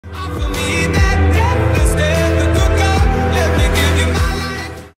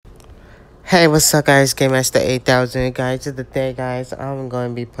Hey, what's up, guys? Game Master 8000, guys. Today, guys, I'm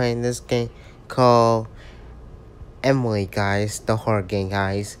going to be playing this game called Emily, guys, the horror game,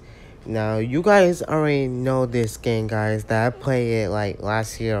 guys. Now, you guys already know this game, guys, that I played it like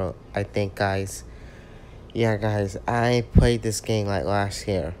last year, I think, guys. Yeah, guys, I played this game like last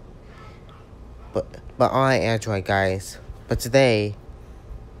year, but on Android, guys. But today,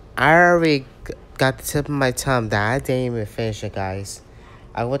 I already got the tip of my tongue that I didn't even finish it, guys.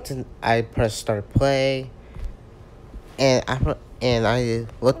 I pressed start play, and I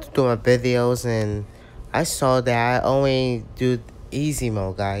looked through my videos, and I saw that I only do easy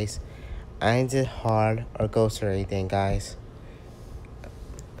mode, guys. I ain't did hard or ghost or anything, guys.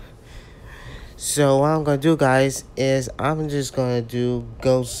 So what I'm gonna do, guys, is I'm just gonna do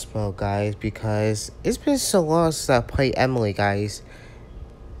ghost mode, guys, because it's been so long since I played Emily, guys.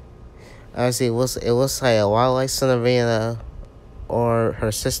 Honestly, it was like a while like Cinerina or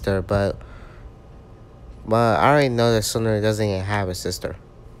her sister, but I already know that Cinerina doesn't even have a sister.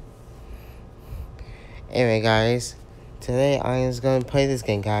 Anyway, guys, today I was gonna play this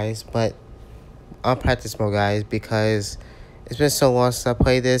game, guys, but on practice mode, guys, because it's been so long since I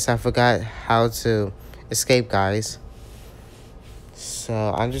played this, I forgot how to escape, guys. So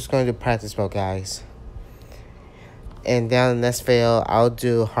I'm just going to do practice mode, guys. And down the next video, I'll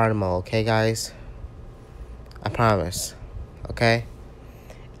do hard mode, okay, guys? I promise. Okay?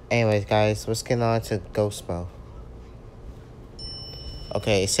 Anyways, guys, let's get on to ghost mode.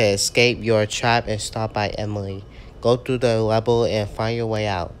 Okay, it says escape. You're trapped and stopped by Emily. Go through the level and find your way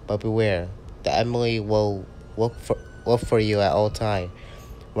out. But beware, the Emily will look for you at all times.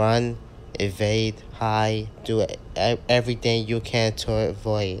 Run, evade, hide, do everything you can to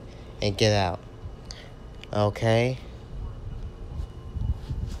avoid and get out. Okay?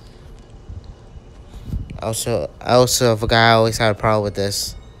 I also forgot I always had a problem with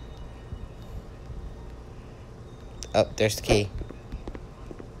this. Oh, there's the key.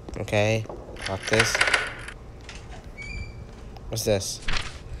 Okay, lock this. What's this?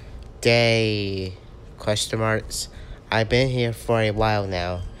 Day, question marks. I've been here for a while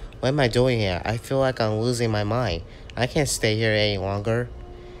now. What am I doing here? I feel like I'm losing my mind. I can't stay here any longer.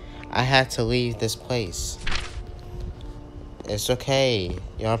 I had to leave this place. It's okay.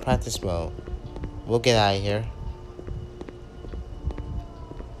 You're on practice mode. We'll get out of here.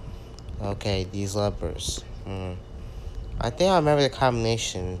 Okay, these levers. I think I remember the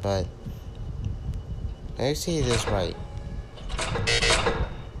combination, but let me see this right.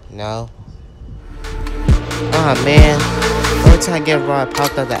 No. Aw, man. Every time I get wrong, I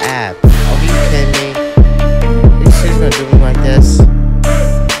popped up the app. Are you kidding me? Are you serious gonna do me like this?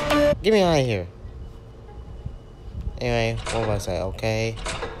 Get me out of here. Anyway, what was I? Okay.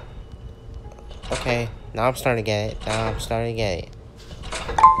 Okay. Now I'm starting to get it.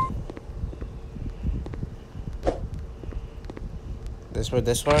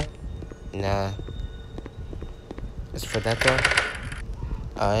 This one? Nah. It's for that door?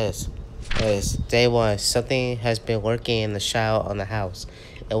 Oh, it is. It is. Day one. Something has been lurking in the shadow on the house.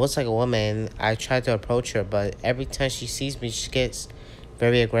 It looks like a woman. I tried to approach her, but every time she sees me, she gets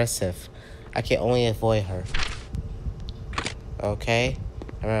very aggressive. I can only avoid her. Okay.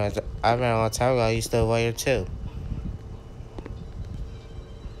 I remember a long time ago, I used to avoid her too.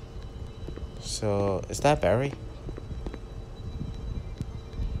 So, is that Barry?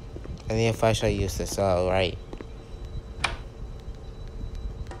 I need a flashlight to use this. Oh, right.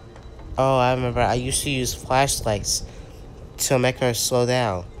 Oh, I remember. I used to use flashlights to make her slow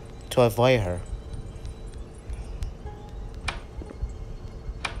down, to avoid her.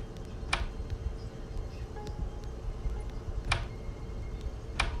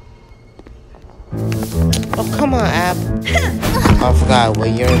 Oh, come on, app. Oh, I forgot.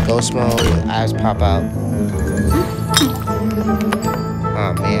 When you're in ghost mode, your eyes pop out.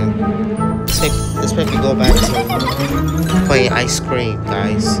 Oh, man. Let's maybe go back to playing ice cream,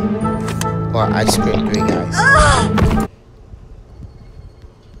 guys. Or ice cream 3, guys.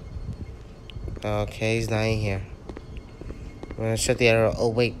 Okay, he's not in here. I'm gonna shut the arrow. Oh,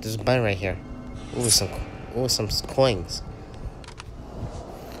 wait, there's a button right here. Ooh, some coins.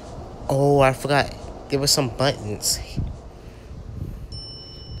 Oh, I forgot. There were some buttons.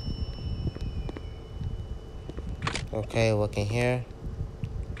 Okay, look in here.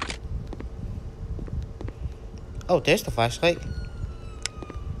 Oh, there's the flashlight.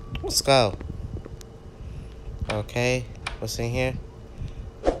 Let's go. Okay, what's in here?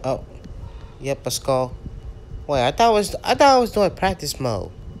 Oh, yep, a skull. Wait, I thought I was doing practice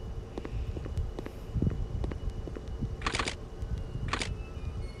mode.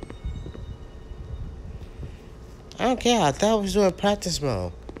 I don't care. I thought I was doing practice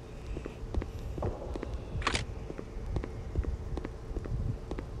mode.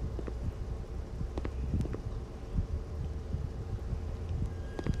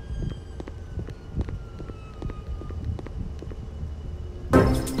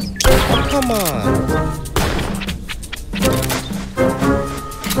 Oh, come on.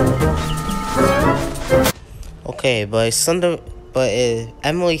 Okay, but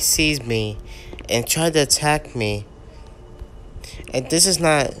Emily sees me and tried to attack me. And this is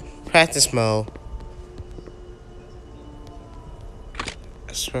not practice mode.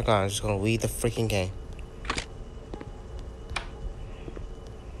 I swear to God, I'm just gonna leave the freaking game.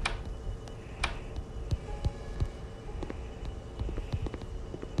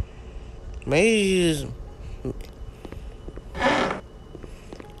 Maybe use. I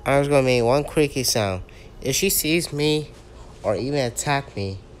was gonna make one creaky sound. If she sees me or even attack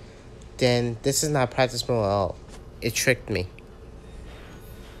me, then this is not practice mode at all. It tricked me.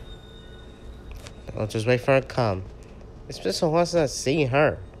 I'll just wait for her to come. It's been so long since I've seen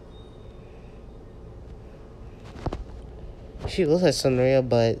her. She looks like Sunria,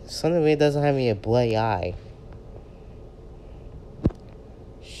 but Sunria doesn't have a bloody eye.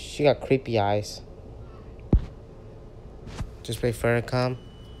 She got creepy eyes. Just wait for her to come.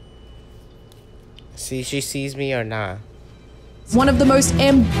 See if she sees me or not. One of the most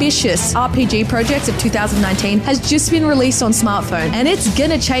ambitious RPG projects of 2019 has just been released on smartphone, and it's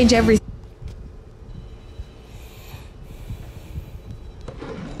gonna change everything.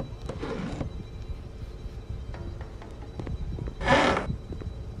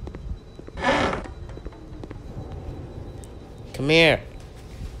 Come here.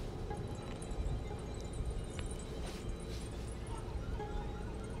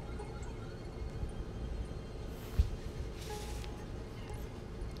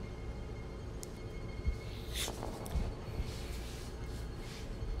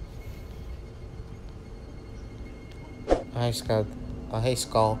 Hi, Scout. Oh, hey,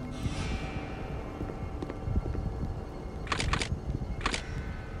 Skull.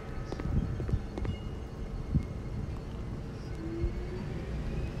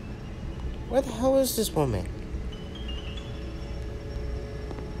 Where the hell is this woman?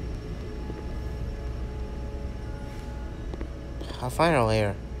 I'll find her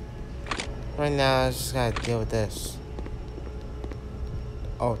later. Right now, I just gotta deal with this.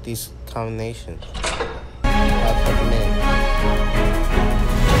 Oh, these combinations. I'll put them in.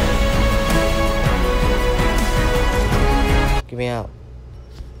 Get me out.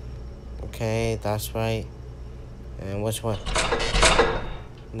 Okay, that's right. And which one?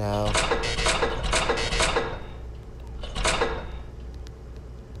 No.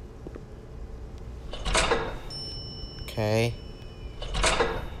 Okay.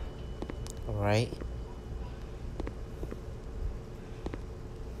 Alright.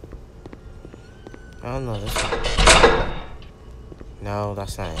 I don't know this one. No,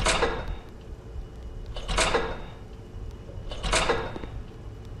 that's not it.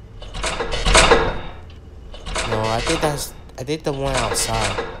 No, I did the one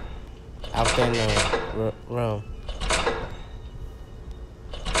outside. Out there in the room.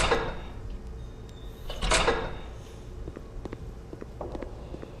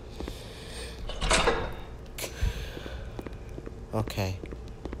 Okay.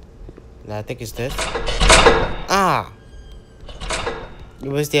 Now I think it's this. Ah! It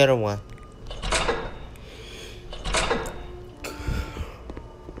was the other one.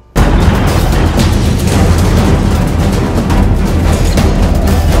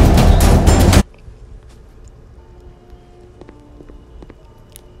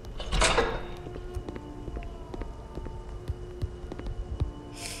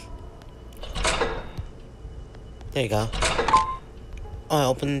 There you go. Oh, I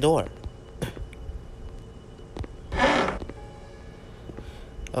opened the door.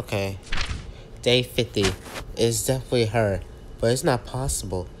 Okay. Day 50 is definitely her, but it's not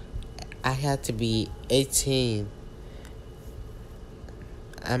possible. I had to be 18.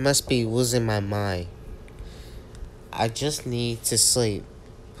 I must be losing my mind. I just need to sleep.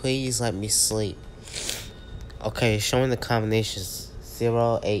 Please let me sleep. Okay, showing the combinations.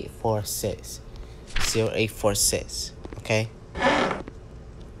 0846. 0846. Okay?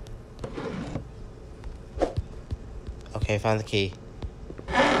 Okay, found the key.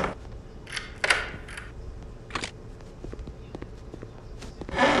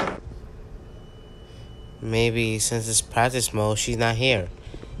 Maybe since it's practice mode, she's not here.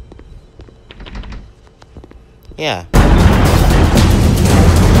 Yeah.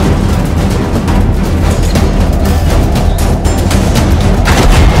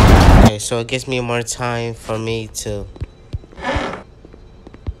 Okay, so it gives me more time for me to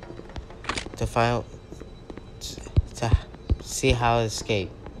find to see how to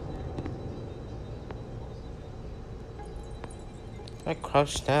escape. I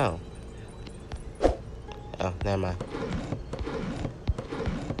crouched down. Oh, never mind.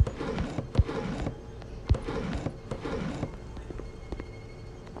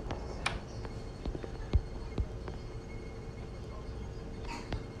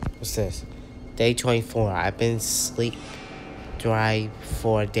 What's this? Day 24. I've been sleep deprived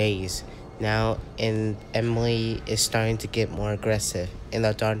for days now, and Emily is starting to get more aggressive. In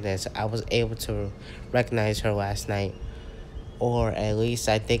the darkness, I was able to recognize her last night, or at least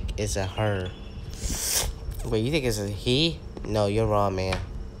I think it's a her. Wait, you think it's a he? No, you're wrong, man.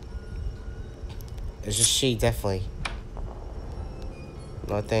 It's a she, definitely.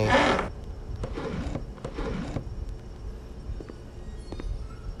 Nothing.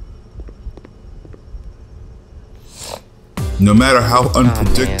 No matter how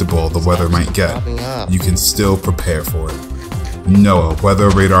unpredictable the weather might get, you can still prepare for it. NOAA Weather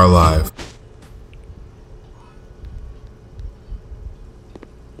Radar Live.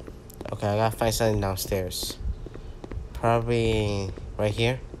 Okay, I gotta find something downstairs. Probably right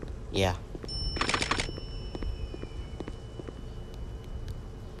here? Yeah.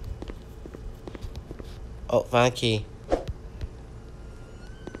 Oh, found a key.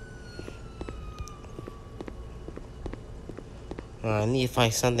 I need to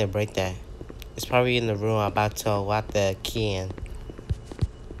find something to break that. It's probably in the room I'm about to lock the key in.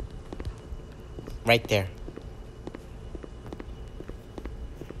 Right there.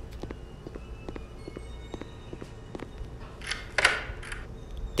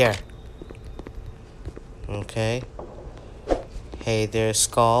 There. Okay. Hey, there's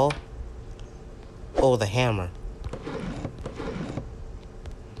Skull. Oh, the hammer.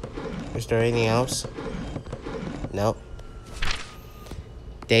 Is there anything else? Nope.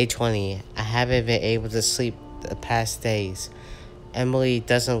 Day 20. I haven't been able to sleep the past days. Emily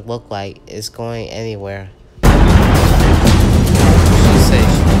doesn't look like it's going anywhere. She says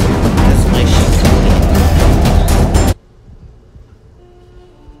she doesn't like she's going anywhere.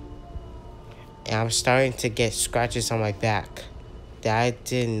 And I'm starting to get scratches on my back that I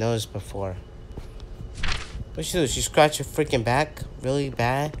didn't notice before. What'd she do? She scratched her freaking back really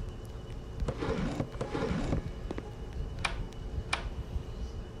bad?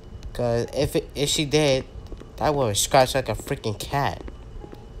 Cause if she did, that would have scratched like a freaking cat.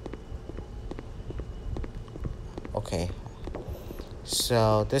 Okay.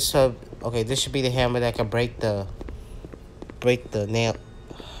 So this should be the hammer that can break the nail. Break the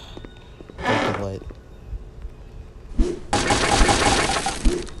wood.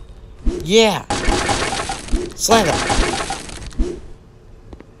 Yeah. Slam it.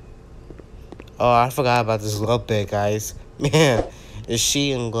 Oh, I forgot about this glove bit, guys. Man. Is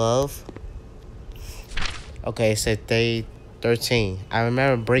she in glove? Okay, it said day 13. I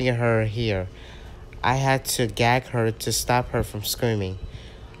remember bringing her here. I had to gag her to stop her from screaming.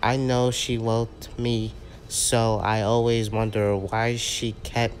 I know she loved me, so I always wonder why she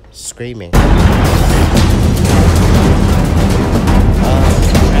kept screaming. Try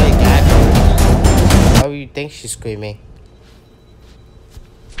to gag her. Why would you think she's screaming?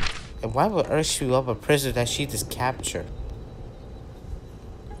 And why would Earth shoot up a prisoner that she just captured?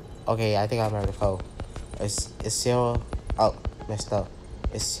 Okay, I think I remember the code. It's 0. Oh, messed up.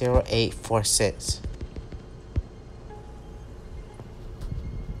 It's 0846.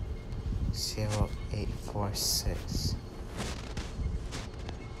 0846.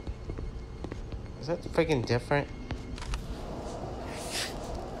 Is that freaking different?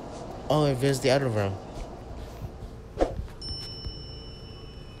 Oh, it visits the other room.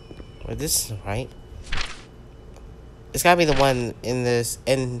 Well, this is right. It's gotta be the one in this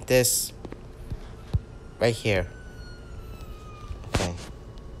right here. Okay.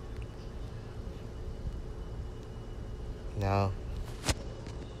 No.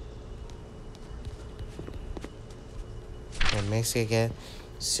 Okay, mix it again.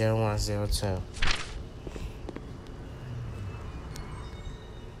 0102.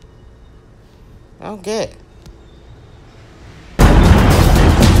 I don't get it.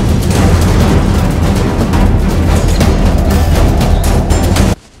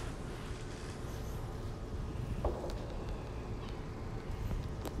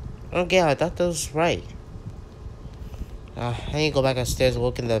 Okay, I thought that was right. I need to go back upstairs and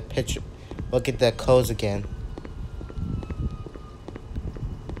look in the picture, look at the codes again.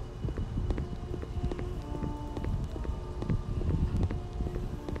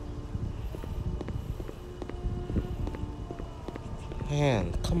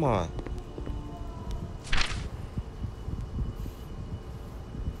 Man, come on.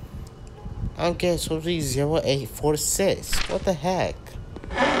 I'm getting supposed to be 0846. What the heck?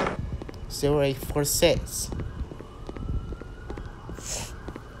 0846.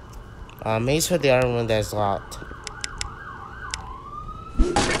 Make sure the other one that's locked.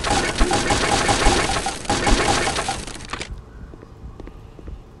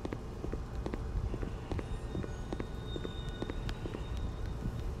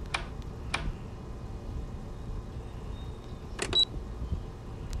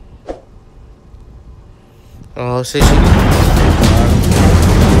 Oh, so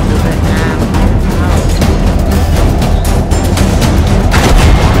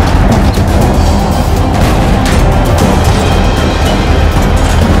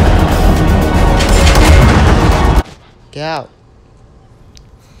get out.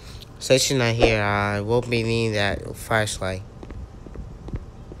 Since she's not here, I won't be needing that flashlight.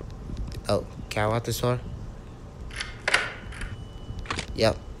 Oh, can I lock this door?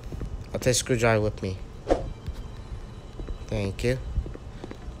 Yep. I'll take a screwdriver with me. Thank you.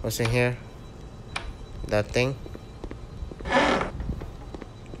 What's in here? That thing?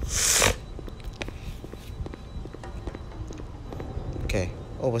 Okay.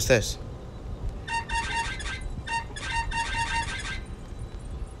 Oh, what's this?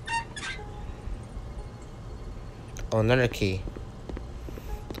 Oh, another key.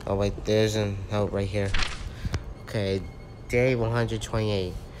 Oh, wait, there's a note right here. Okay, day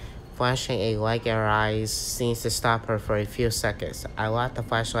 128. Flashing a light in her eyes seems to stop her for a few seconds. I locked the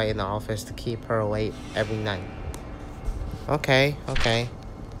flashlight in the office to keep her awake every night. Okay.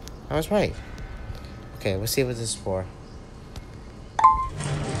 I was right. Okay, let's see what this is for.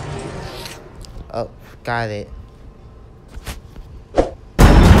 Oh, got it.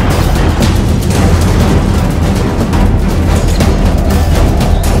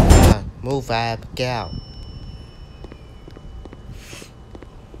 Move, Ab, get out.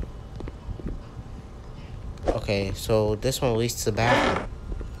 Okay, so this one leads to the bathroom.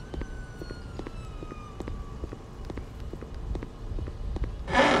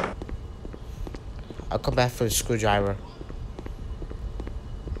 I'll come back for the screwdriver.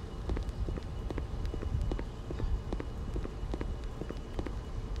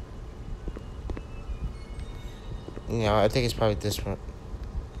 You know, I think it's probably this one.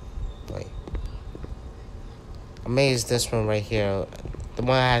 Wait. I mean, it's this one right here. The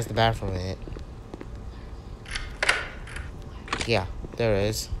one that has the bathroom in it. Yeah, there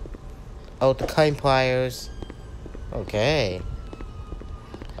is. Oh, the cutting pliers. Okay.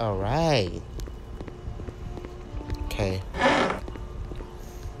 Alright. Okay.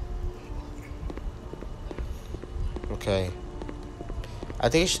 Okay. I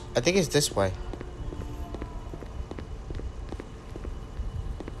think it's this way.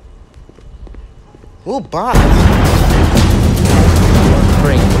 Ooh, box.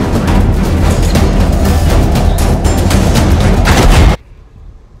 Great.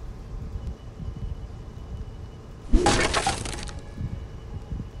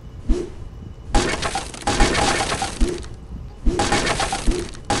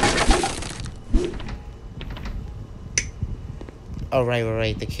 Oh,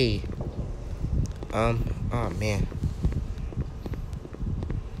 right, the key. Oh man.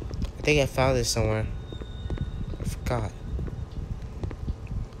 I think I found it somewhere. I forgot.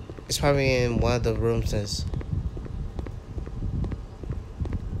 It's probably in one of the rooms.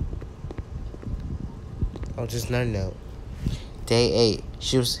 Oh, just another note. Day 8.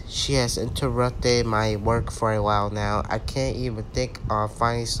 She has interrupted my work for a while now. I can't even think of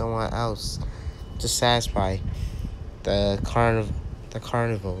finding someone else to satisfy the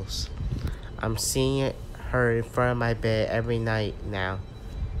carnivals. I'm seeing her in front of my bed every night now.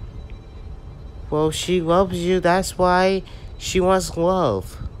 Well, she loves you. That's why she wants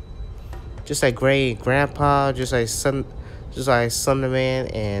love. Just like great grandpa, just like Sunderman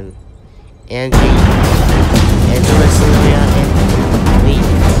and Angie, Angela, Sylvia, and Lee.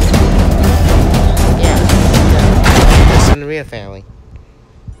 Yeah, the Sunderman family.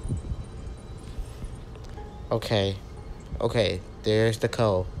 Okay, there's the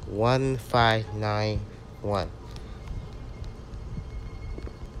code. 1591.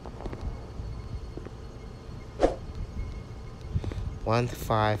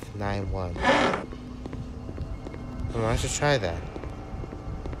 I should try that.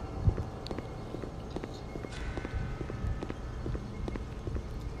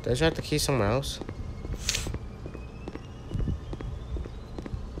 Did I have the key somewhere else?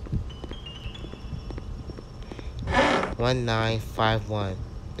 $1951.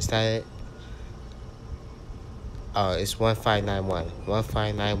 Is that it? Oh, it's 1591.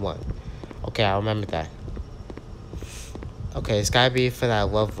 1591. Okay, I'll remember that. Okay, it's gotta be for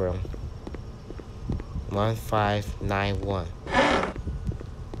that love room. 1591.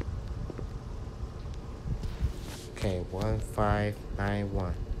 Okay,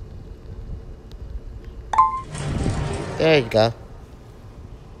 1591. There you go.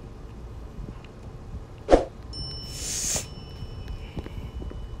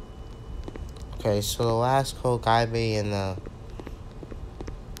 Okay, so the last code gotta be in the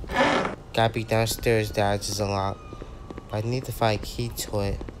downstairs that I just unlocked. But I need to find a key to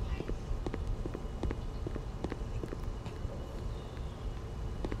it.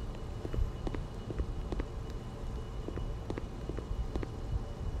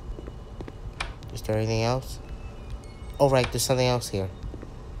 Is there anything else? Oh right, there's something else here.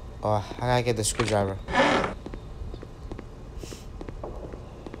 Oh, I gotta get the screwdriver.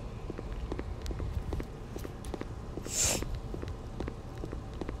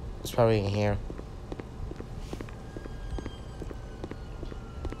 It's probably in here.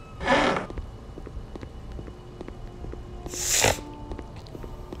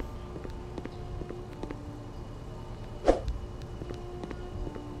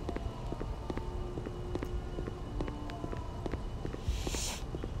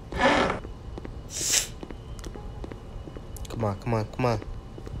 Come on.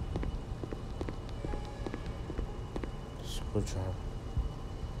 Screwdriver.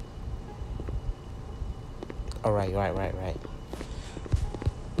 All right.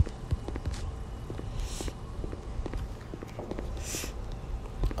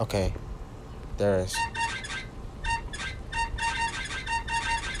 Okay, there is.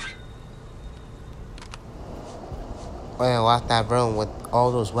 I'm gonna lock that room with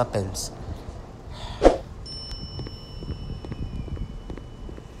all those weapons.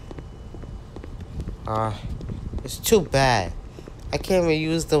 It's too bad. I can't even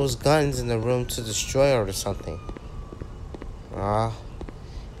use those guns in the room to destroy it or something. And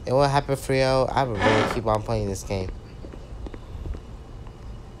what happened, Frio? I would really keep on playing this game.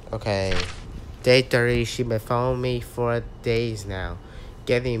 Okay. Day 30, she been following me for days now.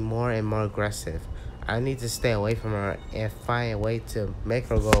 Getting more and more aggressive. I need to stay away from her and find a way to make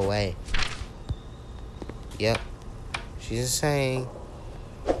her go away. Yep. She's saying.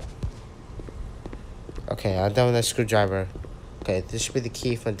 Okay, I'm done with that screwdriver. Okay, this should be the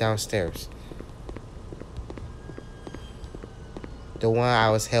key from downstairs. The one I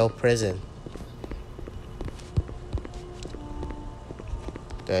was held prison.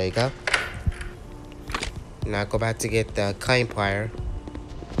 There you go. Now go back to get the cutting plier.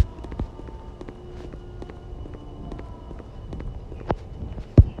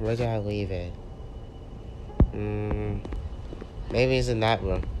 Where did I leave it? Maybe it's in that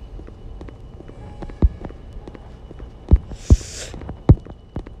room.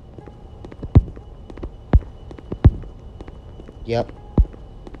 Yep.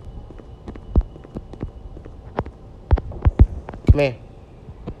 Come here.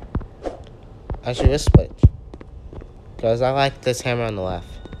 I should just switch. Because I like this hammer on the left.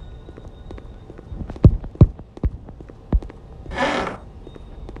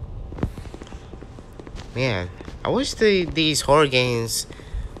 Man, I wish these horror games,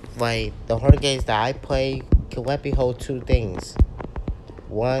 like the horror games that I play, could let me hold two things.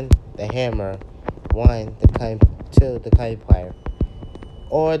 One, the hammer. One, two, the cutting plier.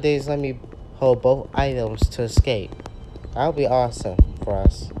 Or they just let me hold both items to escape. That would be awesome for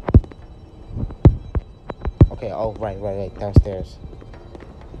us. Okay, oh, right, downstairs.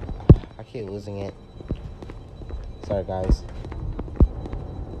 I keep losing it. Sorry, guys.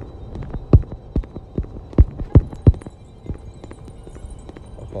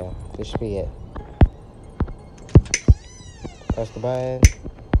 Okay, this should be it. Press the button.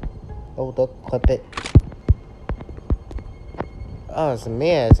 Oh, don't clip it. Oh, it's an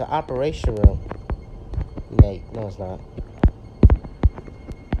operation room. No, it's not.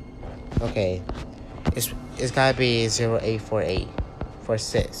 Okay. It's gotta be 0848.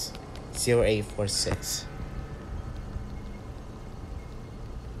 46. 0846.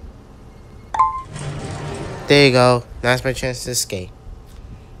 There you go. Now's my chance to escape.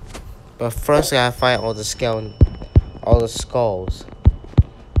 But first I gotta find all the skulls.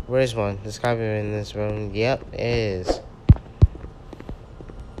 Where's one? There's gotta be in this room. Yep, it is.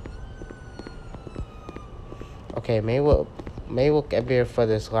 Okay, maybe we'll get here for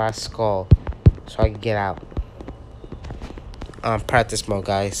this last skull, so I can get out. Practice mode,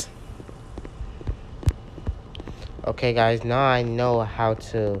 guys. Okay, guys, now I know how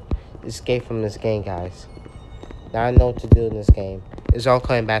to escape from this game, guys. Now I know what to do in this game. It's all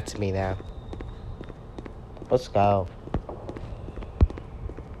coming back to me now. Let's go.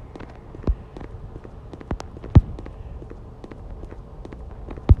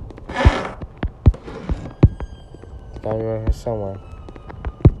 gotta be right here somewhere.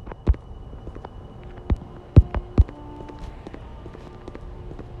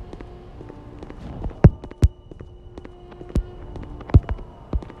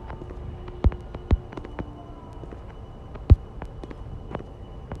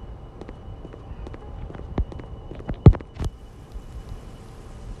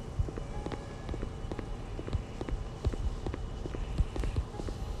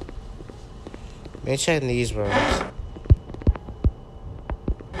 Let me check these rooms.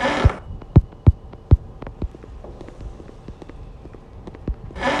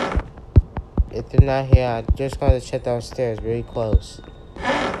 If they're not here, I'm just gonna check downstairs very close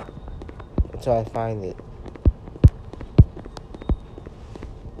until I find it.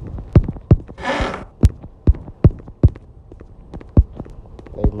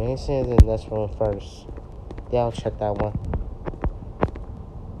 Like, Mason in this room first. Yeah, I'll check that one.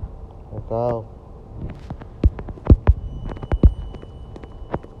 Let's go.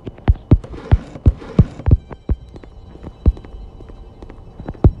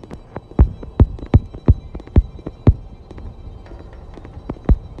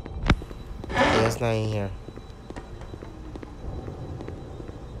 It's not in here.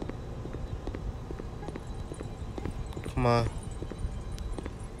 Come on.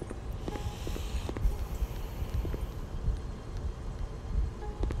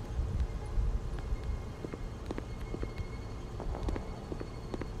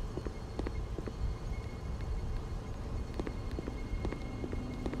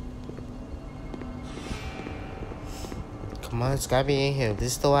 Come on, it's gotta be in here.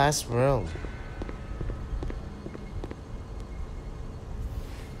 This is the last room.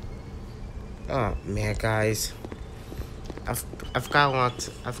 Oh man, guys, I forgot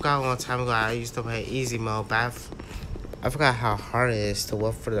a long time ago I used to play easy mode, but I forgot how hard it is to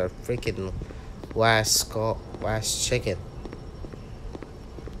look for the freaking last chicken.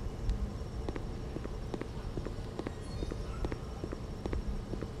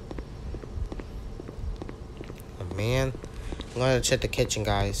 Oh man, I'm gonna check the kitchen,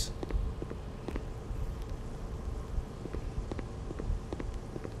 guys.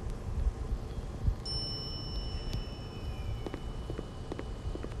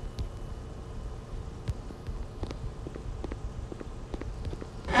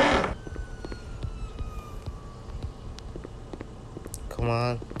 Come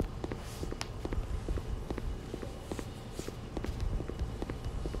on.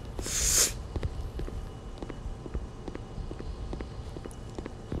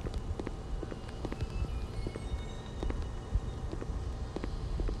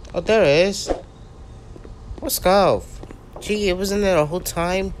 Oh, there it is. Let's go. Gee, it was in there the whole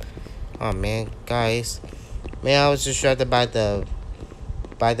time. Oh man, guys. Man, I was distracted by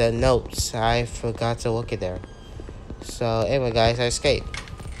the notes. I forgot to look at there. So anyway, guys, I escaped.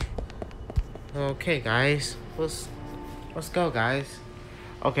 Okay, guys, let's go, guys.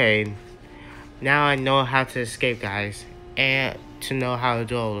 Okay, now I know how to escape, guys, and to know how to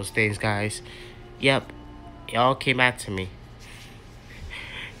do all those things, guys. Yep, it all came back to me.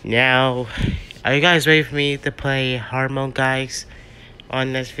 Now, are you guys ready for me to play hard mode, guys,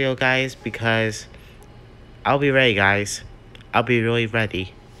 on this video, guys? Because I'll be ready, guys. I'll be really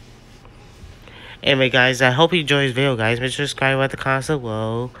ready. Anyway, guys, I hope you enjoyed this video, guys. Make sure to subscribe at the comments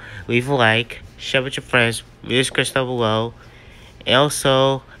below. Leave a like. Share with your friends. Read the description down below. And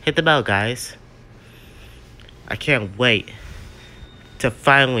also, hit the bell, guys. I can't wait to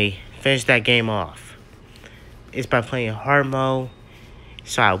finally finish that game off. It's by playing hard mode,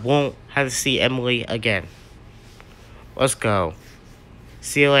 so I won't have to see Emily again. Let's go.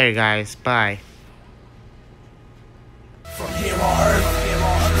 See you later, guys. Bye. From here on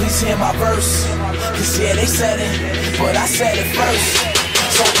earth, please hear my verse. Cause yeah, they said it, but I said it first.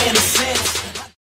 So in a sense,